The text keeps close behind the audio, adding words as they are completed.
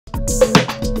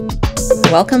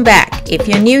Welcome back. If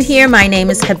you're new here, my name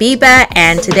is Habiba,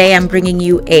 and today I'm bringing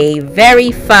you a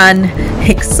very fun,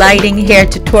 exciting hair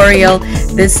tutorial.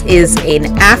 This is an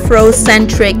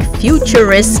Afro-centric,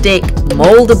 futuristic,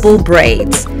 moldable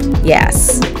braids.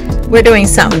 Yes, we're doing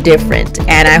something different,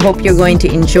 and I hope you're going to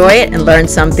enjoy it and learn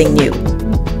something new.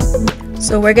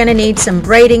 So we're going to need some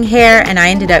braiding hair, and I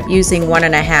ended up using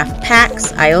 1.5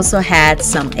 packs. I also had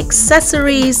some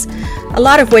accessories, a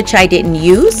lot of which I didn't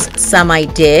use, some I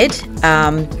did.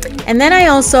 And then I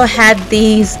also had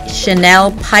these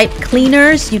Chanel pipe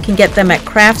cleaners. You can get them at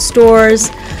craft stores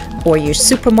or your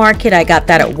supermarket. I got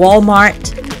that at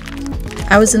Walmart.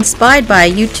 I was inspired by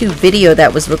a YouTube video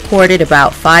that was recorded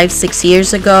about 5-6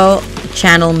 years ago,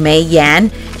 channel May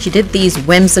Yan. She did these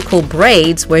whimsical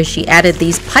braids where she added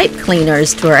these pipe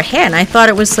cleaners to her hair, and I thought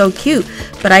it was so cute,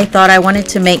 but I thought I wanted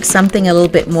to make something a little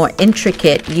bit more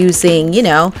intricate using, you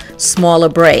know, smaller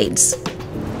braids.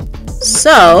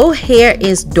 So here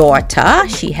is Dorta.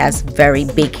 She has very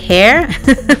big hair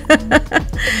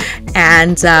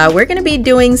and we're going to be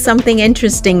doing something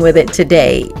interesting with it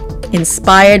today,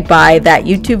 inspired by that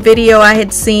YouTube video I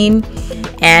had seen,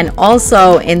 and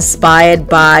also inspired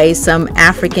by some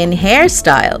African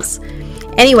hairstyles.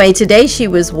 Anyway, today she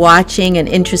was watching an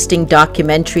interesting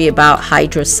documentary about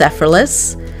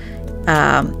hydrocephalus.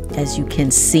 As you can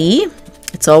see,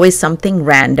 it's always something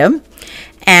random.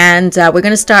 And we're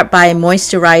going to start by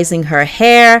moisturizing her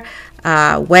hair,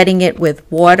 wetting it with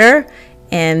water,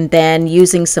 and then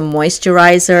using some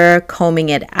moisturizer, combing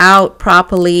it out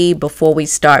properly before we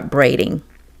start braiding.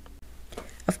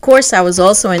 Of course, I was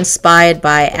also inspired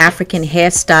by African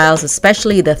hairstyles,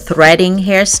 especially the threading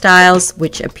hairstyles,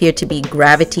 which appear to be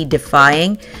gravity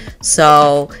defying.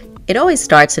 So it always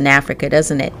starts in Africa,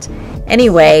 doesn't it?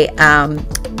 Anyway,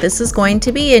 this is going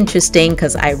to be interesting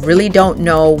because I really don't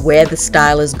know where the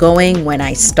style is going when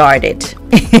I started.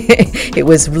 It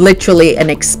was literally an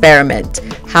experiment.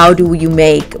 How do you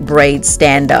make braids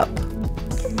stand up?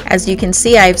 As you can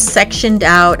see, I've sectioned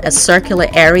out a circular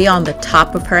area on the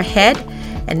top of her head,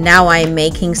 and now I'm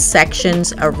making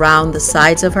sections around the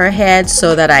sides of her head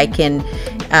so that I can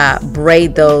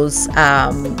braid those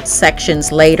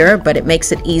sections later, but it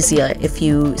makes it easier if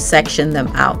you section them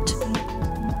out.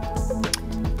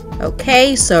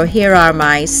 Okay, so here are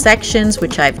my sections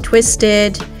which I've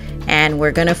twisted, and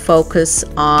we're going to focus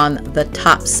on the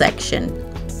top section.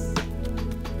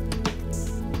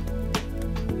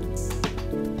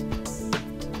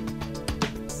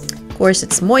 Of course,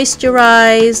 it's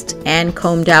moisturized and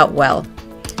combed out well.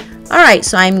 Alright,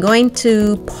 so I'm going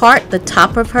to part the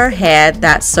top of her head,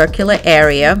 that circular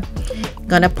area. I'm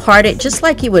going to part it just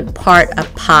like you would part a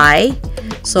pie.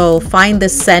 So find the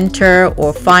center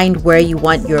or find where you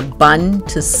want your bun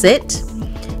to sit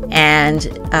and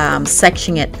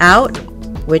section it out,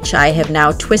 which I have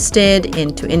now twisted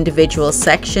into individual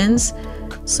sections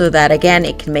so that again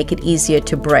it can make it easier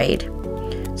to braid.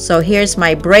 So here's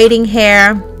my braiding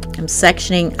hair. I'm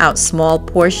sectioning out small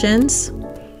portions,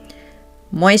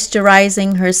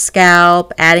 moisturizing her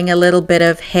scalp, adding a little bit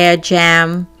of hair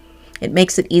jam. It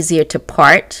makes it easier to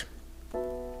part.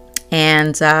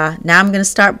 And now I'm going to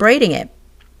start braiding it.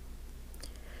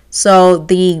 So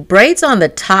the braids on the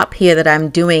top here that I'm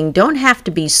doing don't have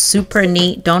to be super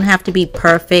neat, don't have to be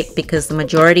perfect, because the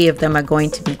majority of them are going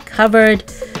to be covered.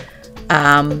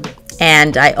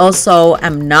 And I also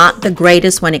am not the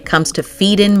greatest when it comes to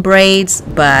feed-in braids,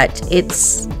 but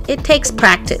it takes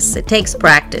practice. It takes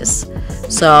practice.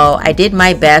 So I did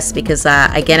my best because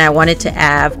again, I wanted to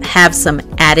have some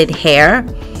added hair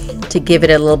to give it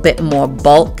a little bit more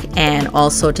bulk and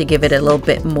also to give it a little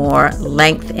bit more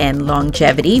length and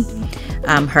longevity.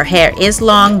 Her hair is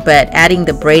long, but adding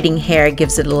the braiding hair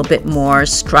gives it a little bit more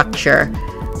structure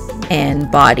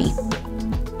and body.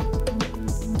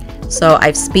 So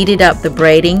I've speeded up the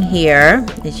braiding here,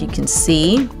 as you can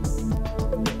see.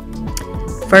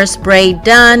 First braid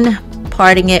done,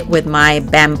 parting it with my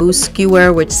bamboo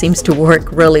skewer, which seems to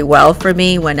work really well for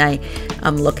me when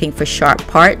I'm looking for sharp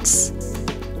parts.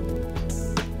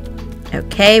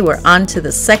 Okay, we're on to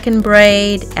the second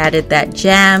braid. Added that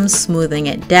jam, smoothing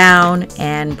it down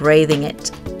and braiding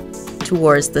it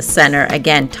towards the center,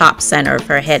 again top center of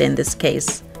her head in this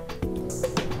case.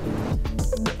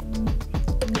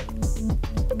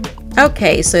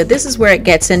 Okay, so this is where it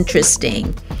gets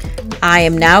interesting. I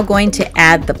am now going to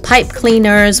add the pipe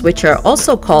cleaners, which are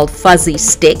also called fuzzy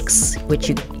sticks, which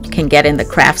you can get in the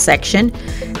craft section.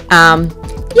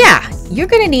 Yeah, you're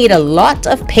going to need a lot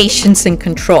of patience and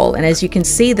control. And as you can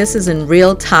see, this is in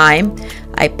real time.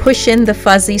 I push in the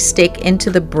fuzzy stick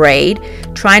into the braid,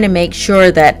 trying to make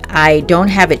sure that I don't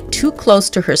have it too close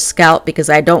to her scalp, because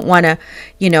I don't want to,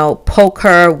 you know, poke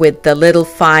her with the little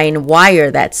fine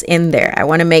wire that's in there. I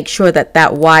want to make sure that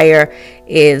that wire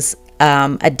is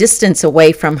a distance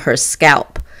away from her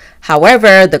scalp.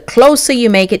 However, the closer you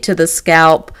make it to the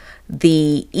scalp,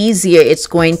 the easier it's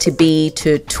going to be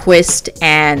to twist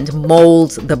and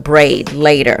mold the braid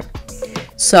later.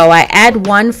 So I add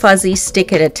one fuzzy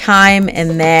stick at a time,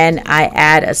 and then I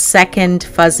add a second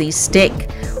fuzzy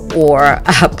stick or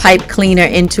a pipe cleaner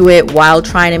into it while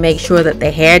trying to make sure that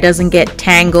the hair doesn't get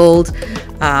tangled,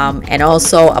 and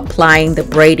also applying the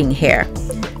braiding hair.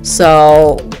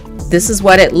 So this is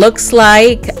what it looks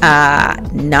like.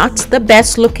 Not the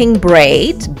best looking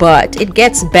braid, but it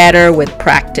gets better with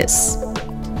practice.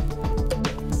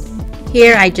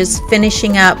 Here I just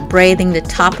finishing up braiding the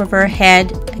top of her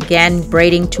head, again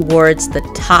braiding towards the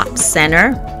top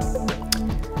center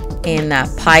in a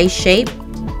pie shape.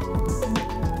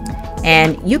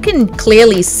 And you can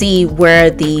clearly see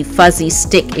where the fuzzy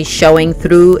stick is showing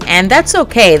through, and that's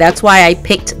okay. That's why I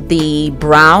picked the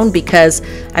brown, because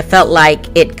I felt like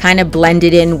it kind of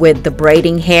blended in with the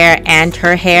braiding hair and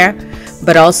her hair.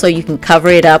 But also you can cover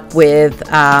it up with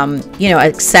you know,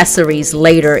 accessories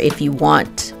later if you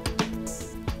want.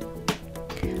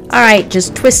 All right,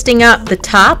 just twisting up the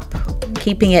top,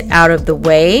 keeping it out of the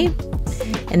way.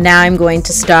 And now I'm going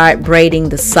to start braiding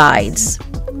the sides.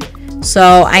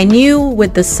 So I knew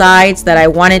with the sides that I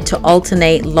wanted to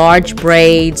alternate large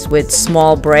braids with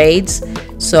small braids.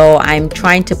 So I'm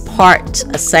trying to part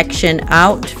a section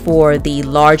out for the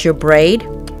larger braid.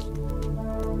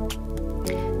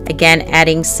 Again,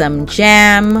 adding some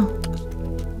jam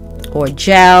or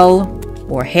gel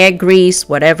or hair grease,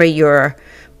 whatever your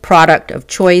product of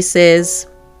choice is.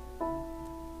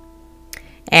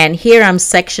 And here I'm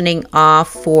sectioning off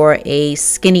for a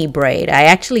skinny braid. I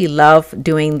actually love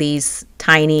doing these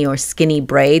tiny or skinny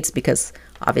braids because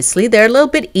obviously they're a little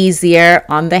bit easier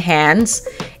on the hands,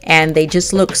 and they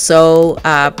just look so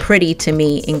pretty to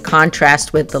me in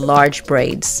contrast with the large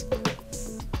braids.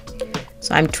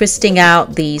 So I'm twisting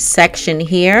out the section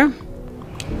here,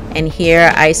 and here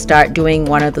I start doing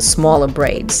one of the smaller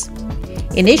braids.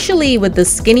 Initially with the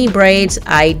skinny braids,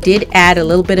 I did add a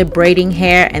little bit of braiding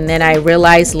hair, and then I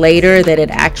realized later that it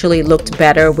actually looked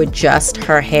better with just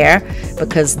her hair,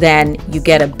 because then you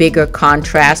get a bigger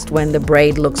contrast when the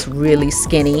braid looks really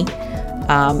skinny,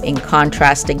 in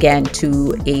contrast again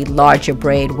to a larger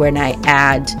braid when I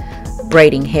add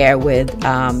braiding hair with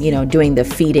you know, doing the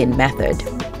feed-in method.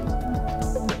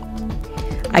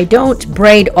 I don't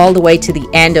braid all the way to the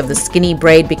end of the skinny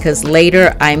braid because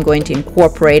later I'm going to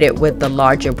incorporate it with the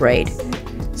larger braid.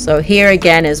 So here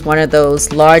again is one of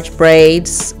those large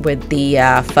braids with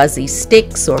the fuzzy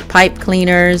sticks or pipe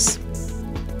cleaners.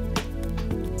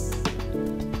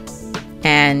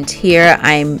 And here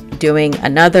I'm doing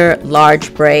another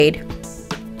large braid.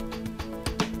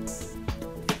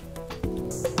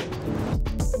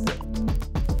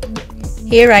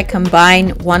 Here I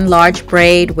combine one large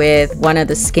braid with one of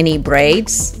the skinny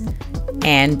braids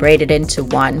and braid it into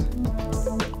one.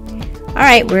 All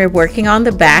right, we're working on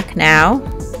the back now.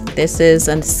 This is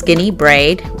a skinny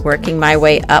braid, working my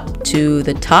way up to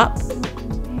the top.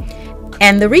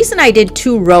 And the reason I did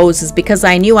 2 rows is because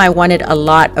I knew I wanted a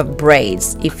lot of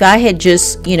braids. If I had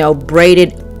just, you know,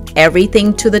 braided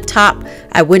everything to the top,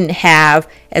 I wouldn't have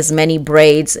as many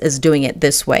braids as doing it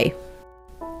this way.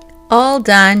 All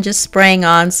done, just spraying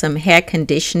on some hair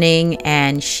conditioning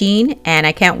and sheen, and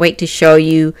I can't wait to show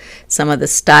you some of the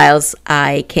styles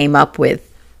I came up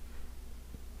with.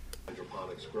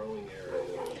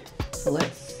 So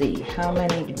let's see, how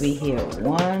many did we hear?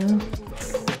 1, 2,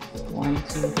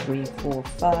 3, 4,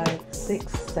 5,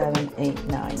 6, 7, 8,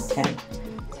 9, 10.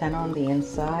 10 on the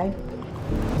inside.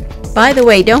 By the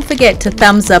way, don't forget to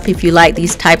thumbs up if you like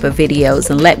these type of videos,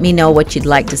 and let me know what you'd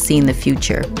like to see in the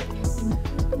future.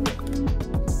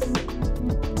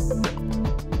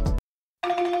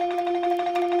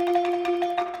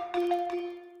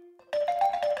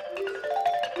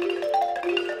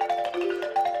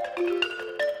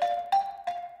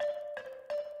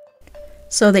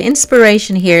 So the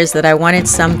inspiration here is that I wanted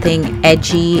something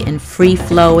edgy and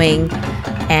free-flowing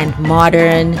and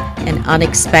modern and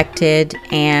unexpected,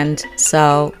 and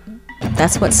so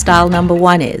that's what style number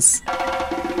 1 is.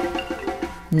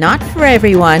 Not for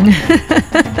everyone,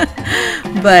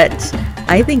 but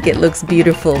I think it looks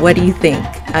beautiful. What do you think?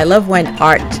 I love when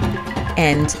art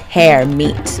and hair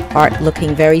meet, art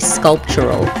looking very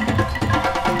sculptural.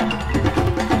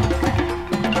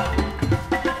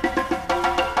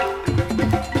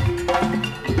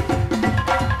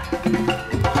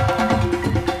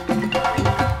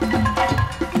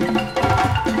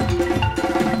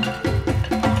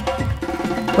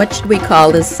 What should we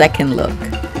call this second look?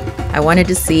 I wanted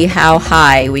to see how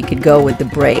high we could go with the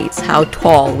braids, how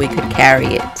tall we could carry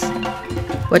it.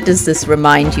 What does this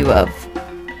remind you of?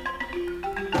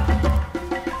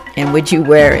 And would you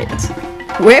wear it?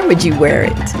 Where would you wear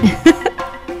it?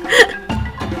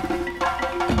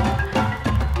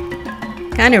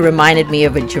 Kind of reminded me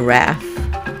of a giraffe.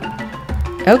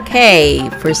 Okay,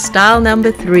 for style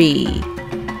number 3.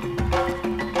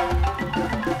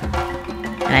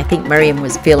 And I think Miriam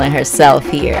was feeling herself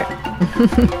here.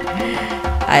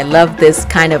 I love this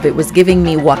kind of, it was giving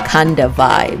me Wakanda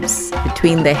vibes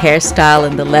between the hairstyle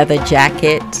and the leather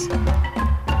jacket.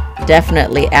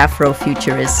 Definitely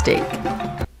Afrofuturistic.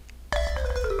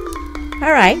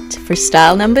 All right, for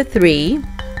style number 3,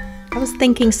 I was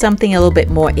thinking something a little bit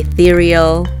more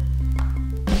ethereal.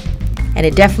 And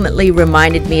it definitely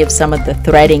reminded me of some of the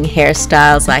threading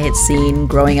hairstyles I had seen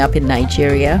growing up in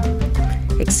Nigeria.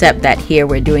 Except that here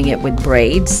we're doing it with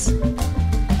braids.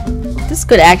 This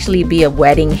could actually be a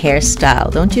wedding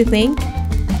hairstyle, don't you think?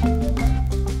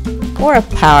 Or a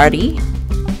party.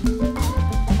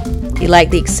 You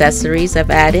like the accessories I've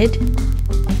added?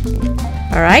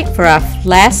 All right, for our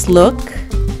last look,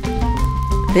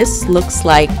 this looks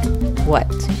like what?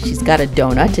 She's got a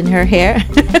donut in her hair?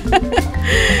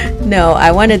 No,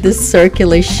 I wanted this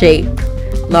circular shape,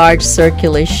 large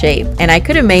circular shape, and I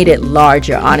could have made it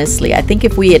larger, honestly. I think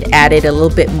if we had added a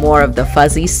little bit more of the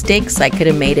fuzzy sticks, I could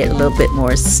have made it a little bit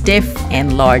more stiff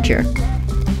and larger.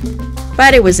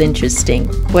 But it was interesting.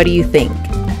 What do you think?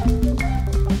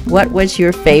 What was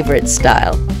your favorite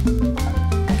style?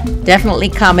 Definitely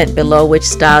comment below which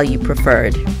style you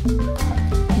preferred.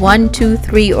 1, 2,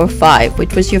 3, or 5.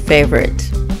 Which was your favorite?